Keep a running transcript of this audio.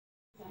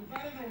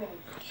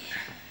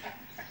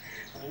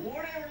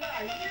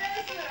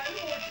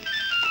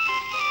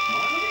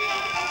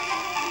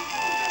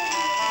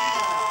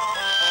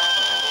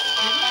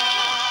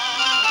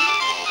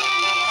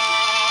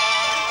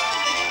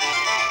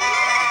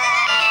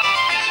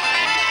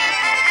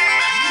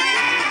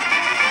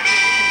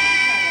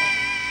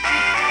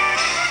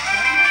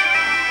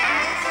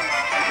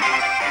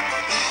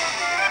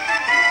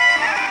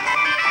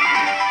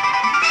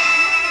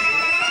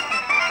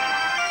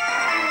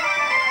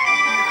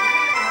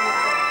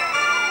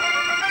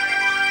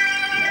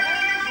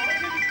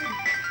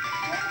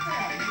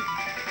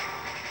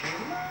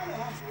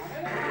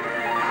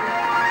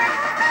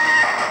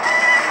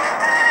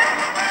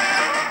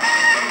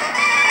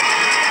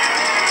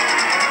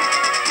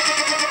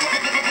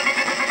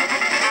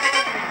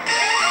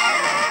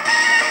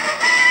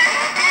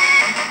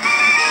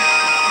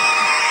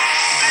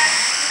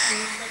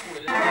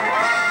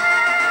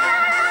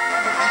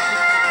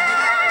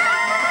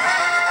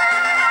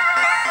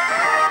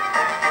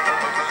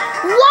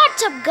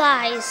What's up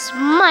guys,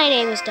 my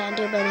name is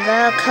DanTube and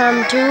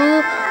welcome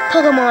to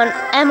Pokemon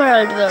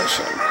Emerald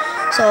version.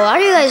 So are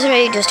you guys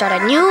ready to start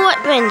a new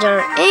adventure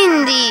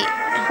in the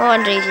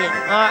HOENN region?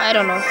 Or I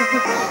don't know.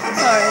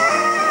 Sorry,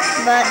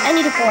 but I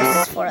need to pause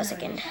this for a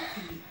second.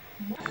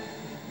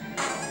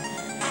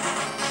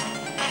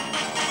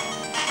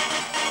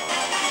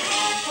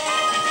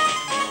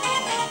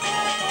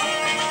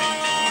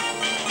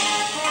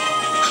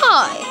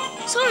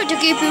 Hi, sorry to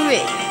keep you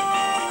waiting.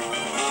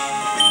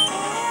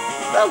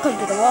 Welcome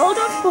to the world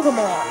of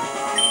Pokémon.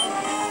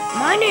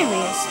 My name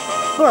is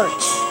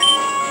Birch,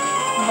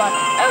 but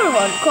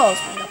everyone calls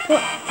me the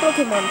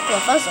Pokémon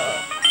Professor.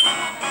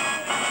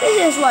 This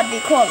is what we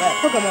call a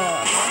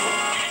Pokémon.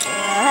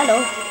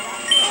 Hello.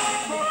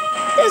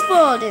 This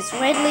world is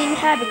readily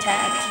inhabited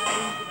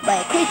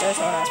by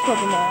creatures known as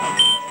Pokémon.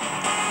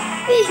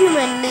 We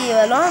humans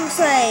live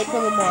alongside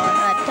Pokémon,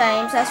 at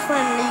times as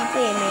friendly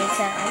playmates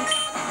and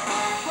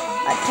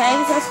at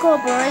times as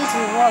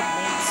cooperative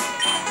workmates.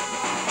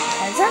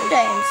 And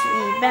sometimes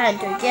we band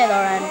together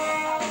and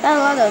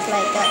battle others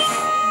like us.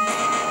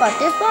 But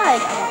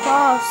despite our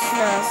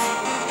closeness,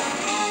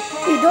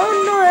 we don't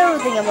know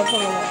everything about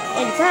Pokemon.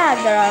 In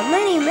fact, there are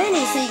many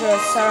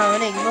secrets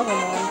surrounding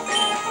Pokemon.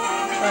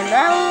 To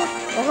unravel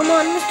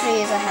Pokemon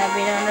mysteries, I have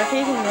been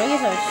undertaking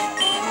research.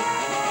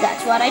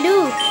 That's what I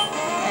do.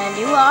 And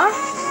you are?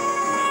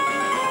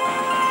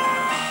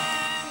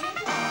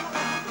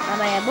 Am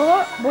I a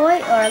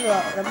boy or a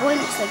girl? The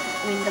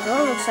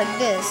girl looks like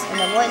this, and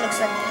the boy looks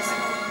like this.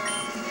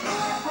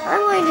 I'm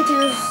going to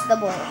choose the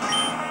boy.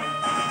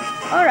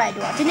 Alright,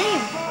 what's your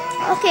name?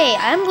 Okay,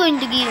 I'm going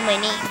to give you my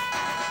name.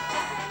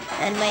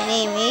 And my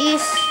name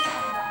is...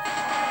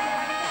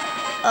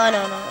 Oh,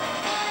 no.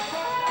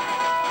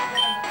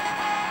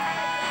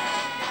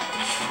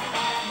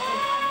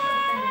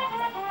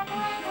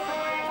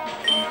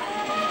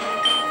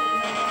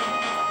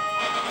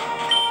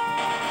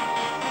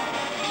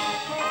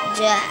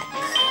 Jack.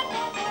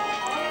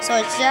 So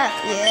it's Jack,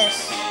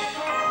 yes.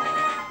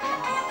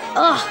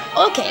 Oh,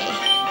 okay.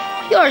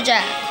 You're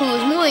Jack,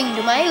 who's moving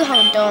to my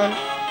hometown,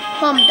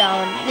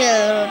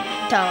 little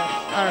town.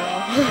 I don't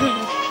know.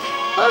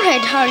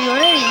 Alright, are you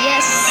ready?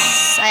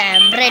 Yes, I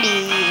am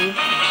ready.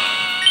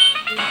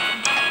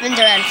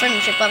 Adventure and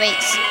friendship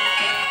awaits.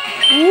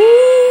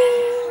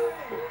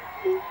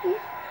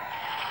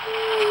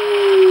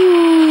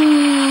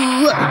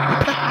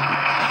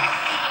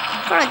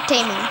 Correct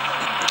timing.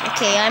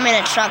 Okay, I'm in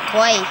a truck.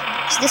 Why?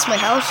 Is this my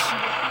house?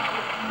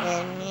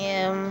 And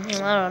yeah,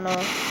 I don't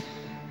know.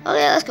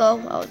 Okay, let's go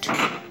out.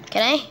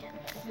 Can I?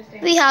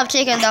 We have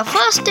taken the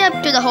first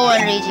step to the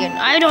HOENN region.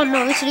 I don't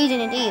know which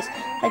region it is.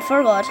 I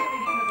forgot.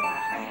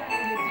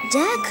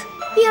 Jack,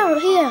 we are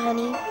here,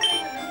 honey.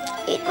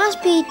 It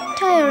must be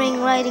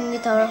tiring riding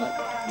with our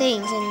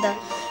things in the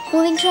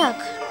moving truck.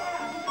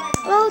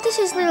 Well, this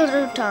is Little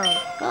Root Town.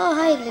 Oh,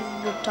 hi, Little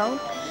Root Town.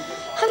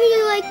 How do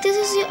you like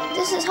this?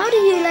 How do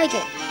you like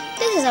it?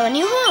 This is our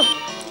new home.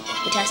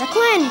 It has a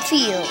quaint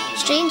feel,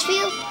 strange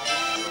feel,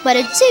 but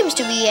it seems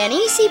to be an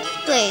easy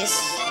place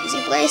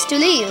to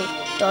live,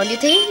 don't you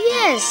think?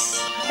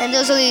 Yes. And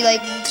there's only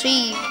like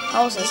 3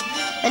 houses,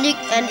 and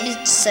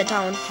it's a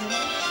town,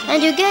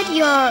 and you get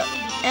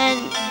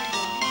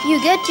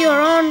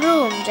your own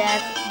room,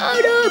 Jack. Oh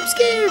no, I'm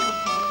scared.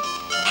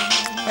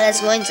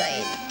 Let's go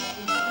inside.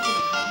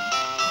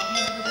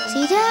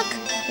 See, Jack?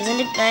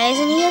 Isn't it nice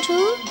in here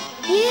too?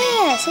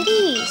 Yes, it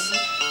is.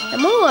 The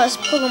movers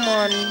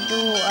Pokemon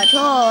do a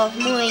tour of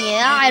moving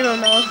it. I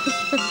don't know.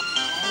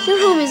 Your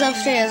room is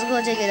upstairs. Go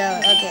check it out.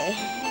 Okay.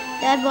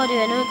 Dad bought you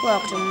a new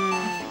clock to...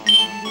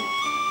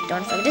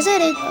 Don't forget to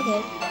set it.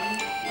 Okay.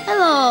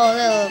 Hello,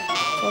 little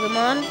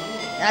Pokemon.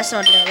 That's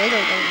not a little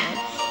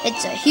Pokemon.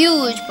 It's a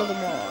huge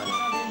Pokemon.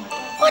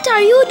 What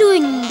are you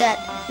doing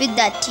with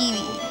that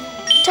TV?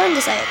 Turn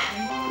this side.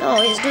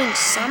 No, he's doing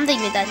something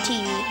with that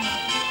TV.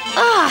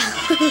 Ah!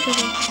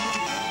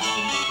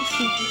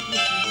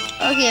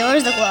 Okay,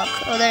 where's the clock?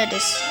 Oh, there it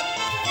is.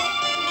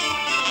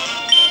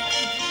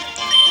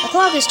 The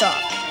clock is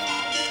stopped.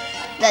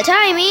 The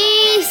time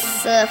is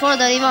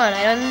 4:31.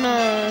 I don't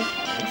know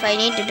if I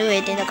need to do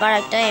it in the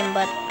correct time,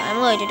 but I'm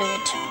going to do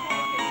it.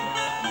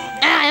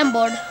 I am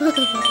bored.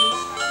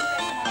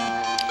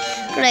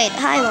 Great.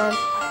 Hi, Mom.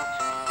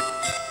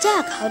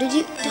 Jack, how do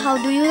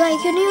you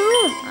like your new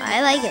room?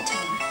 I like it.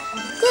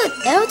 Good.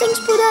 Everything's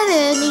put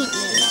away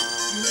neatly.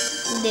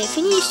 They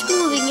finished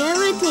moving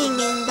everything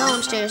in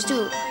downstairs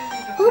too.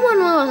 Pokemon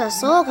walls are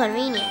so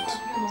convenient.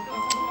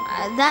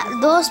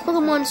 Those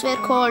Pokemons were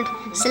called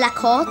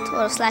Slackoth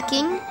or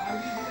Slacking.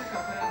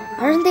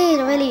 Aren't they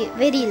really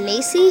very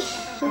lazy?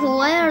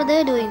 Why are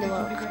they doing the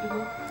work?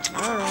 I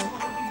don't know.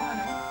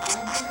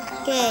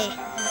 Okay.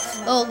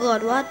 Oh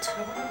God, what?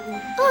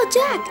 Oh,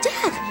 Jack,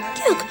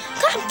 Duke,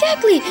 come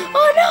quickly!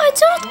 Oh no,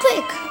 it's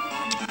earthquake!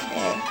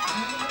 Okay.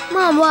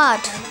 Mom,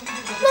 what?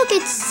 Look,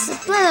 it's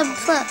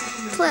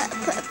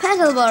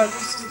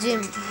Petalburg's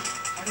gym.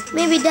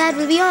 Maybe Dad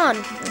will be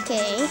on.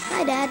 Okay,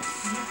 hi Dad.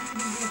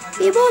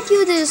 We brought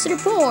you this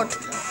report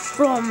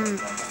from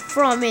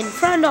in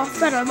front of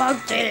Petalburg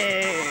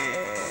gym.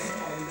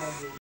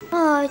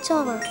 Oh, it's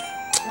over.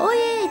 Oh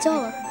yeah, it's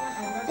over.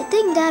 I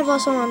think Dad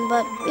was on,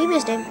 but we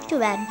missed him. Too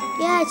bad.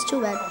 Yeah, it's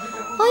too bad.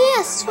 Oh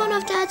yes, it's one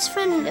of Dad's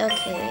friends.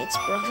 Okay, it's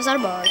Professor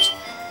Birch.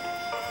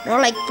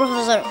 More like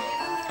Professor.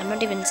 I'm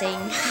not even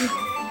saying.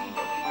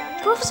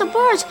 Professor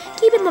Birch,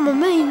 keep it on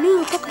my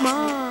new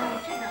Pokemon.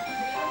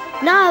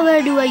 Now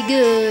where do I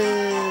go?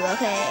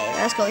 Okay,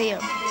 let's go here.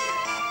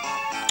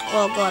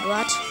 Oh God,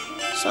 what?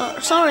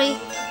 Sorry.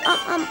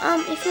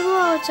 If you go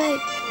outside,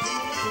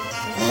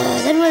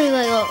 then where do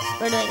I go?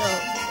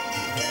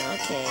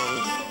 Okay,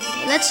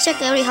 let's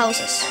check every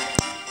houses.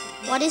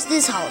 What is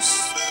this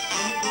house?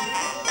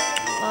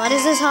 What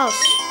is this house?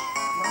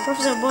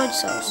 Professor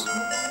Boyd's house.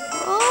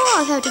 Oh,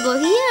 I have to go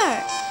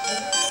here.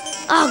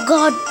 Oh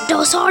God,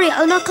 no, sorry,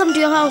 I'll not come to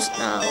your house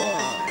now.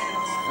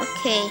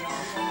 Okay.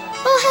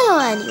 Oh, hello,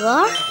 and you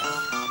are?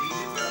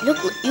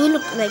 You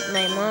look like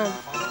my mom.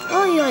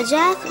 Oh, you're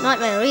Jack? Not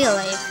my real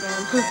life,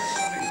 mom.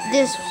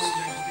 This is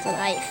the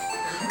life.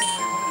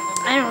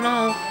 I don't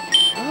know.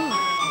 Oh,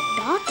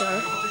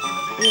 daughter?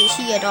 Is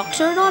she a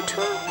doctor, daughter?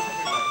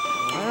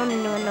 I don't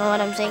even know what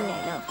I'm saying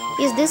right now.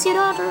 Is this your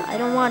daughter? I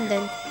don't want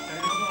them.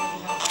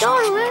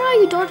 Daughter, where are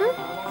you, daughter?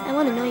 I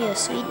want to know your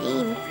sweet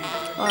name.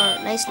 Or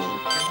nice name.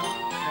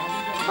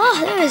 Oh,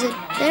 there is it.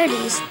 There it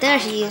is. There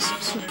she is.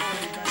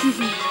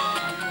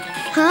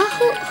 Huh?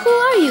 Who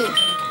are you?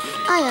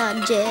 I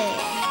am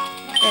Jack.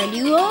 And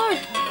you are?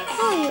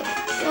 Oh,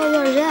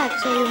 you're Jack.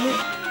 So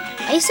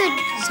I said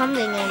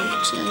something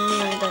and she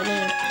knew the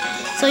name.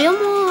 So your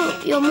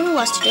move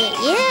was today.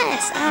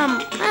 Yes,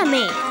 I'm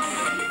May.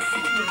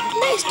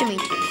 Nice to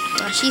meet you.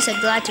 She said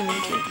glad to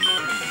meet you.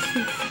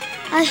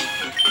 I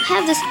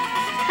have this.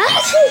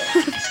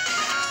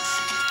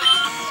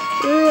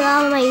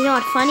 Am I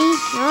not funny?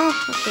 No?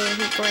 Okay,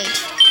 great.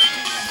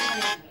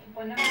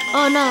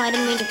 Oh no, I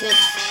didn't mean to quit.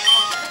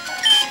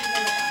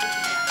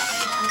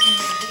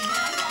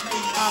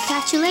 I'll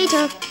catch you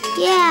later.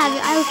 Yeah,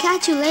 I'll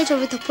catch you later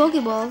with a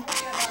Pokeball.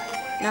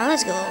 Now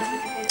let's go.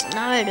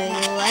 Now where do I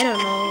go? I don't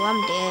know.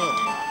 I'm dead.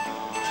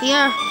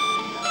 Here.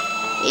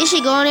 Is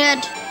she gone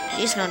yet?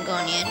 She's not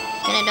gone yet.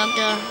 Can I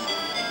doctor?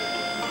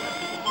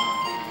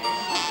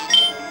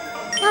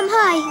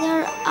 Hi.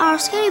 There are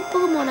scary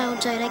Pokemon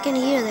outside. I can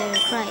hear their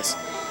cries.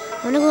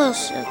 I wanna go.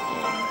 Okay.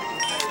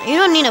 You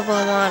don't need a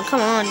Pokemon.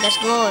 Come on, let's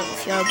go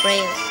if you're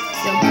brave.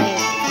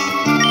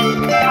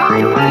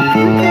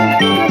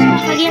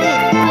 Again,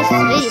 it's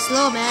very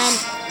slow, man.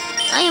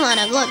 I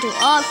wanna go to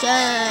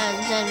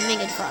options and make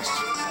it fast.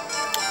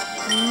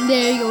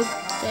 There you go.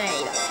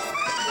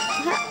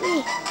 Help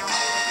me.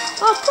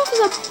 Oh,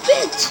 Professor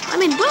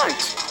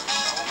Bert.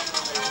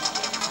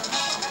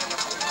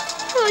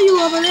 Oh, you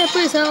over there,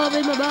 please help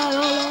in my bag.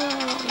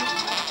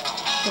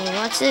 Okay,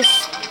 what's this?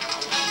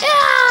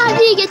 Yeah,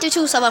 we get to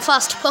choose our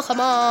first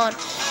Pokemon.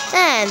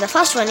 And the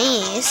first one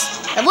is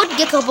the Wood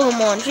Gecko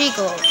Pokemon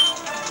Trico,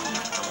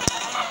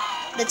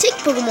 the Tick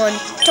Pokemon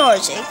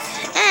Torchic,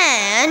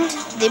 and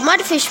the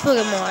Mudfish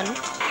Pokemon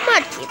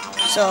Mudkip.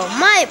 So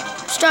my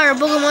starter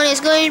Pokemon is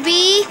going to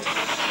be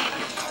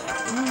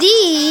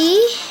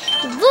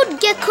the Wood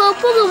Gecko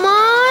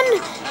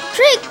Pokemon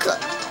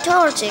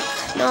Torchic.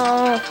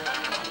 No.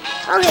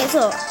 Okay,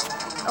 so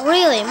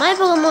really, my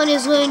Pokemon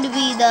is going to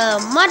be the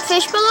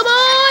Mudfish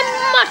Pokemon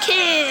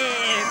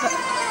Mudkip.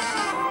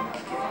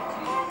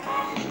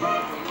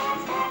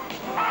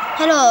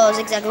 Hello,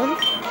 Zigzagoon.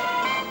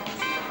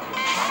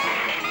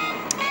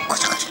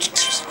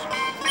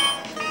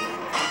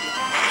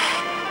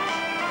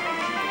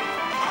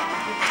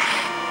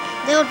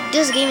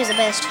 This game is the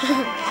best.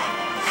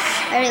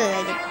 I really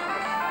like it.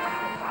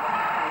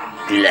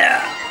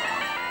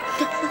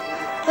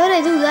 Why did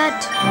I do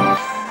that?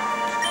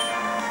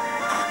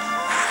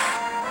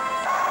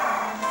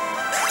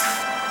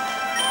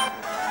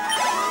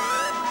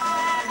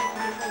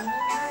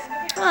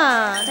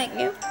 Ah, thank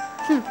you.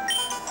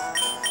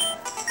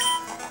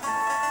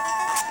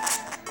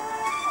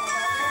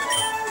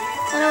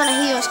 I don't want to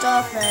hear your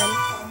stuff, man.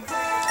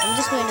 I'm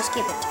just going to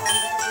skip it.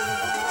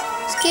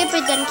 Keep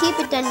it and keep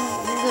it and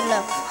good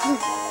luck.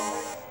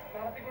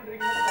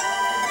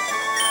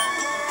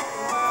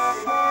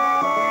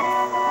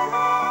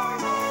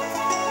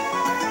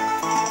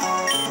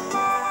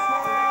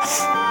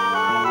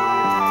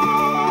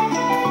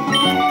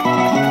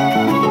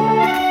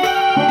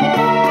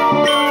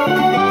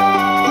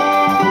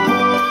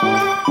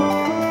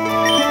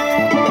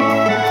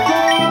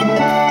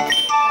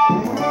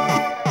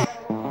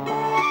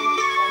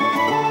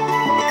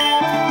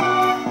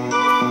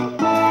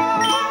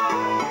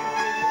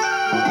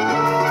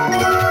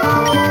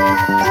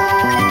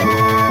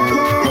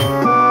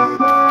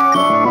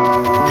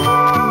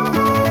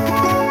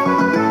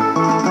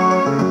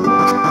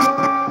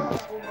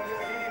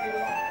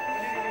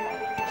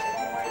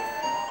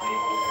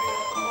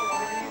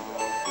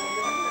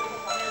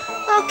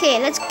 Okay,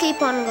 let's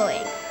keep on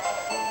going.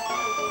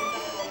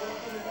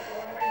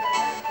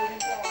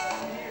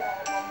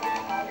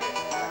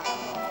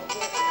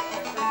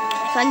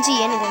 I can't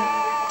see anything.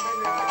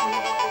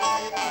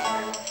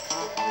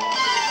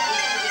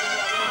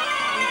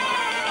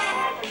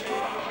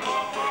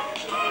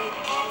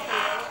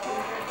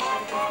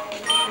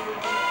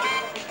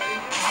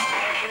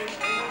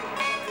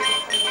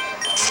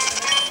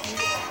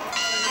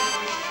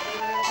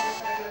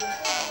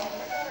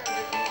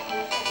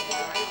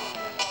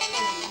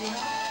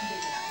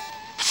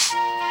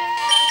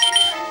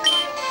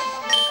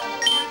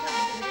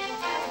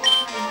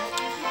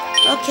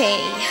 Okay.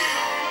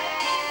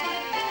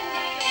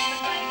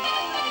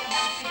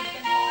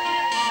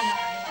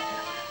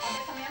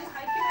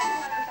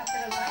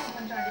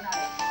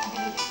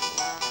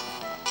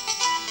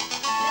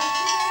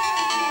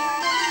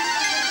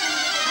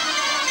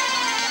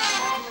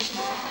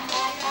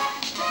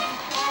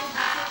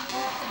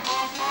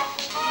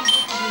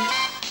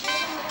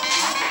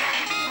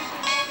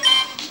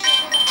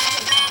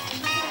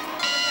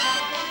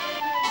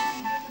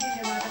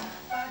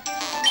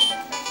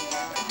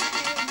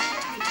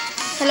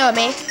 Hello,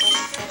 May.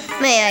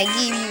 May I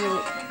give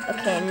you...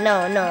 Okay, no,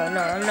 I'm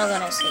not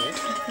gonna say it.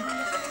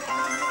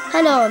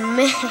 Hello,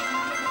 May.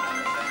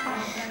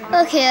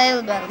 Okay, I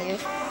will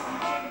believe.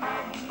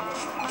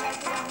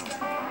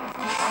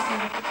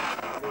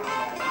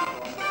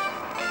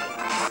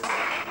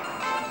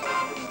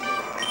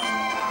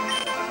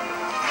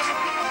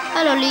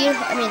 Hello, Lear.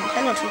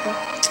 Hello, Chico.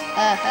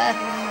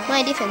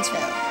 My defense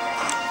fell.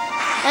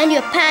 And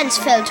your pants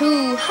fell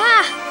too.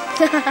 Ha!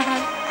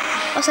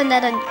 Wasn't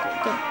that a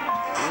good...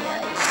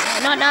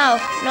 Not now.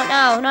 Oh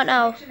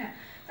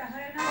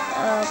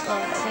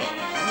god, okay.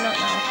 Not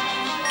now.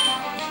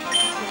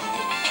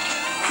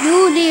 You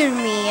leer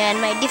me and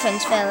my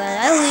defense fell, and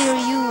I'll leer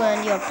you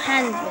and your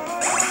pants will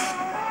fall.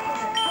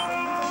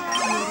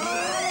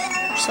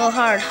 So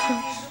hard.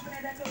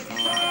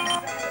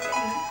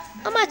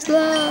 How much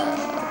love?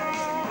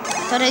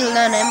 Thought I'd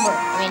learn Ember.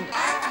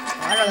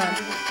 Water gun.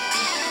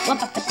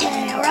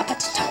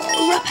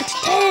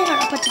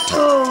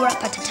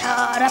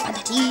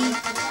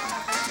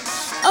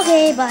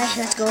 Okay, bye.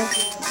 Let's go.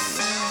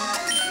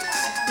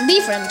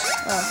 Be-friend.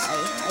 Oh,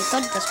 I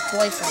thought it was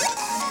boyfriend.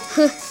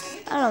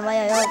 I don't know why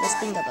I always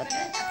think about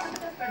that.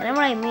 Whenever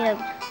I meet a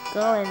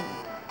girl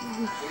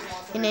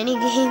in any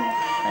game,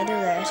 I do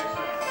that.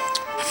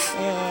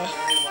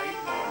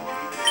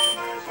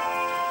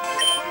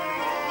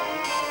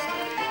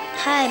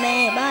 Hi,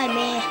 May. Bye,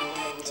 May.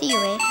 See you,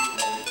 May.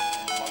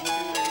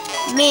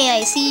 May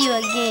I see you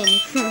again?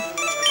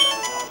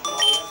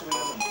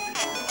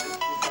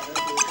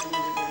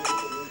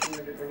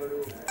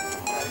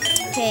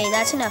 Okay,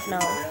 that's enough now.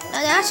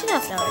 That's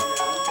enough now. Okay.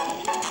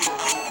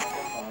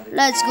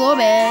 Let's go,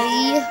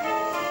 May.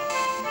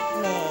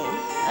 May.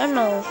 I don't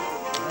know.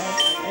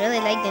 I really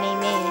like the name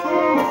May.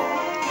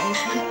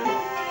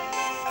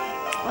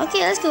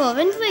 Okay, let's go.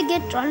 When do I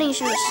get running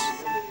shoes?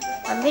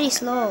 I'm very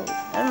slow.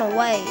 I don't know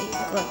why.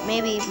 But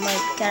maybe my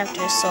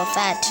character is so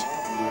fat.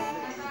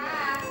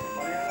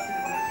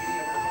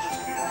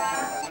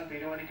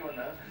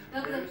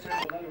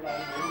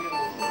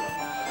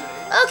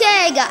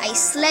 Okay,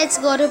 guys, let's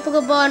go to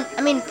Pokémon.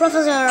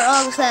 Professor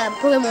Oak's lab.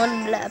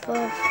 Pokémon lab.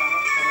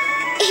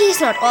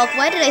 He's not Oak.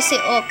 Why did I say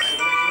Oak?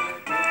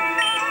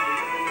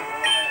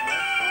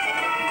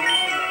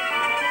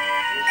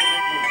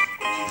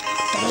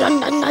 Dun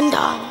dun dun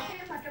dun.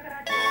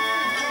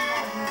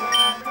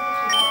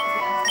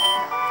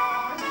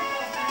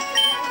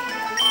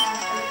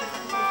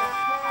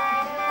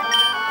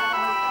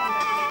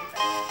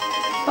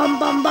 Bum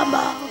bum bum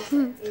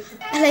bum.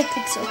 I like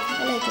it so. I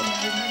like it.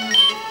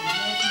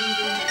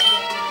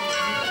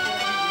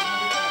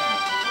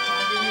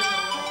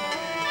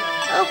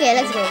 Okay,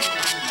 let's go.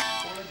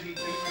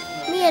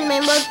 Me and my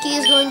monkey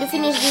is going to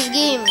finish this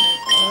game.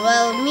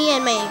 Well, me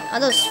and my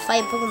other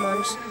 5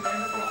 Pokemons,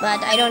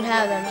 but I don't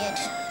have them yet.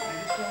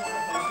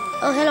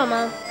 Oh, hello,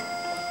 Mom.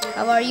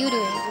 How are you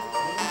doing?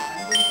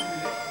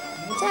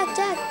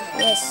 Jack.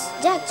 Yes.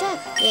 Jack.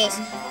 Yes.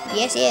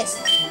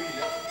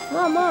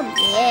 Mom.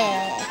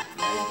 Yeah.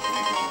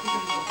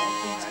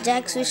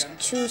 Jack switched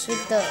shoes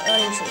with the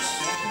running shoes.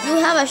 You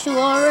have a shoe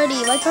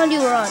already. Why can't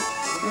you run?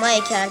 My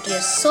character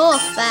is so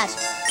fat.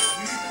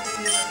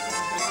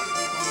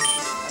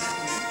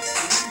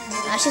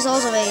 Ash is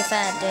also very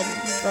fat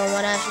from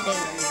what Ash did.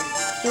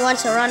 He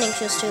wants a running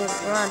shoes to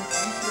run.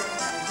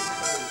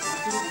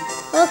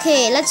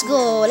 Okay, let's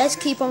go. Let's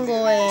keep on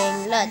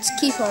going. Let's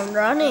keep on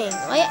running.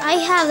 I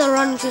have the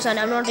running shoes and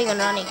I'm not even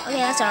running. Okay,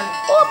 let's run.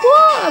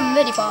 Oh, I'm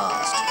very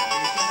fast.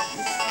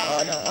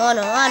 Oh no, oh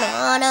no, oh no,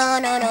 oh no,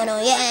 no, no, no,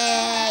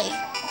 yay!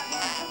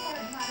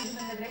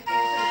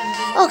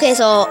 Okay,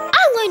 so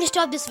I'm going to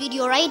stop this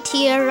video right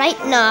here, right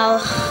now.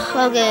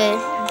 Okay,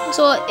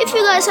 so if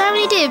you guys have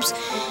any tips,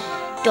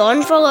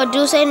 don't forget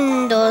to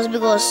send those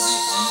because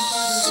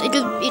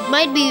it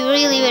might be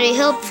really very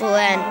helpful.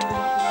 And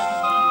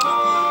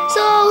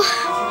so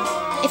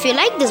if you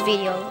like this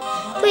video,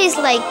 please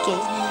like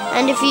it,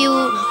 and if you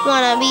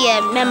wanna be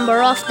a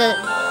member of the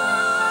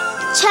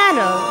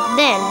channel,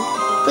 then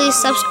please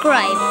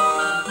subscribe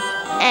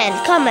and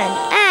comment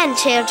and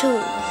share too.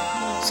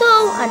 So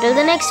until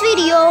the next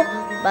video,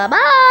 bye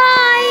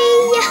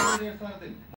bye.